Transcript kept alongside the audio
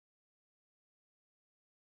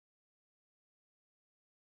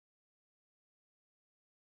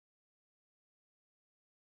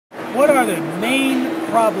What are the main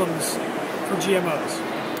problems for GMOs?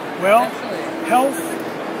 Well, health,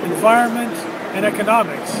 environment, and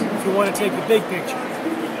economics, if we want to take the big picture.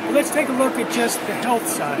 But let's take a look at just the health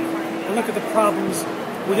side and look at the problems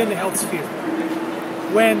within the health sphere.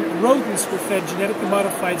 When rodents were fed genetically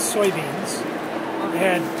modified soybeans, they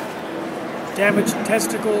had damaged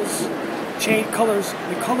testicles, the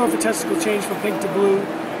color of the testicle changed from pink to blue,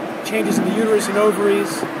 changes in the uterus and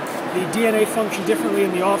ovaries, the DNA functioned differently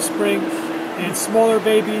in the offspring, and smaller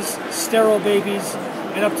babies, sterile babies,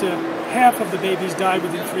 and up to half of the babies died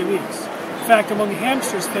within 3 weeks. In fact, among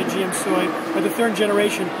hamsters fed GM soy, by the third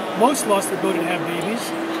generation, most lost the ability to have babies,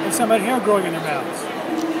 and some had hair growing in their mouths.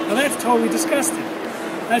 Now that's totally disgusting.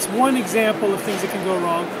 That's one example of things that can go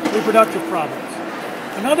wrong, reproductive problems.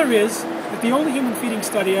 Another is that the only human feeding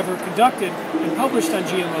study ever conducted and published on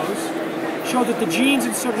GMOs showed that the genes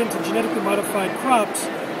inserted into genetically modified crops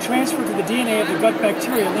transferred to the DNA of the gut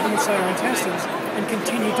bacteria living inside our intestines and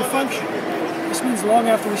continue to function. This means long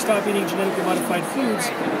after we stop eating genetically modified foods,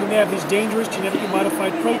 we may have these dangerous genetically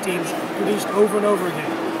modified proteins produced over and over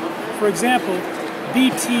again. For example,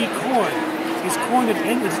 BT corn is corn that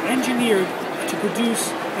is engineered to produce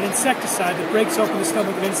an insecticide that breaks open the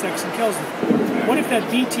stomach of insects and kills them. What if that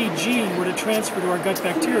BT gene were to transfer to our gut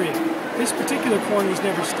bacteria? This particular corn was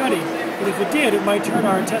never studied, but if it did, it might turn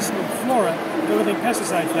our intestinal flora into living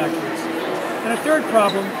pesticide factories. And a third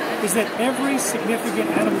problem is that every significant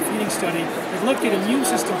animal feeding study that looked at immune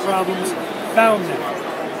system problems found them.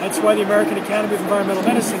 That's why the American Academy of Environmental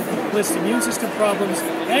Medicine lists immune system problems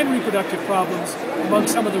and reproductive problems among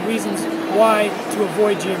some of the reasons why to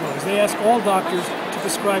avoid GMOs. They ask all doctors to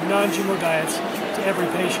prescribe non-GMO diets to every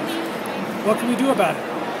patient. What can we do about it?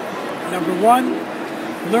 Number one,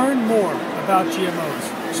 learn more about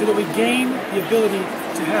GMOs so that we gain the ability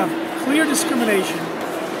to have clear discrimination,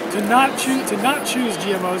 to not choose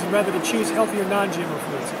GMOs and rather to choose healthier non-GMO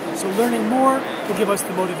foods. So learning more will give us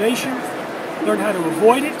the motivation, learn how to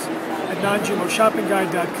avoid it at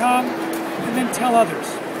non-GMOshoppingguide.com, and then tell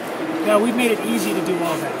others. Now, we've made it easy to do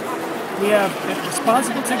all that. We have at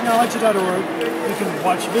responsibletechnology.org, you can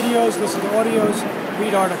watch videos, listen to audios,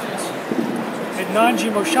 read articles. At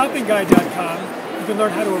non-GMOshoppingguide.com, you can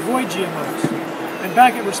learn how to avoid GMOs. And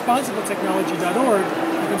back at responsibletechnology.org,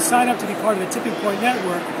 you can sign up to be part of the Tipping Point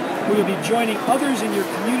Network, where you'll be joining others in your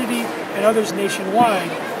community and others nationwide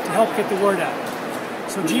to help get the word out.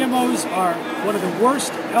 So GMOs are one of the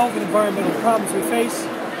worst health and environmental problems we face,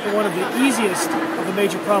 but one of the easiest of the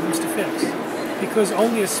major problems to fix. Because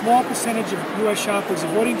only a small percentage of U.S. shoppers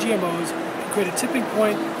avoiding GMOs can create a tipping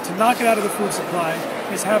point to knock it out of the food supply,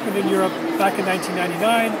 as happened in Europe back in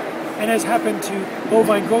 1999, and has happened to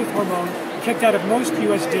bovine growth hormone, kicked out of most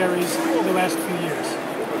U.S. dairies in the last few years.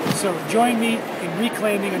 So join me in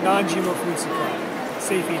reclaiming a non-GMO food supply.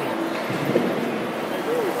 Safe eating.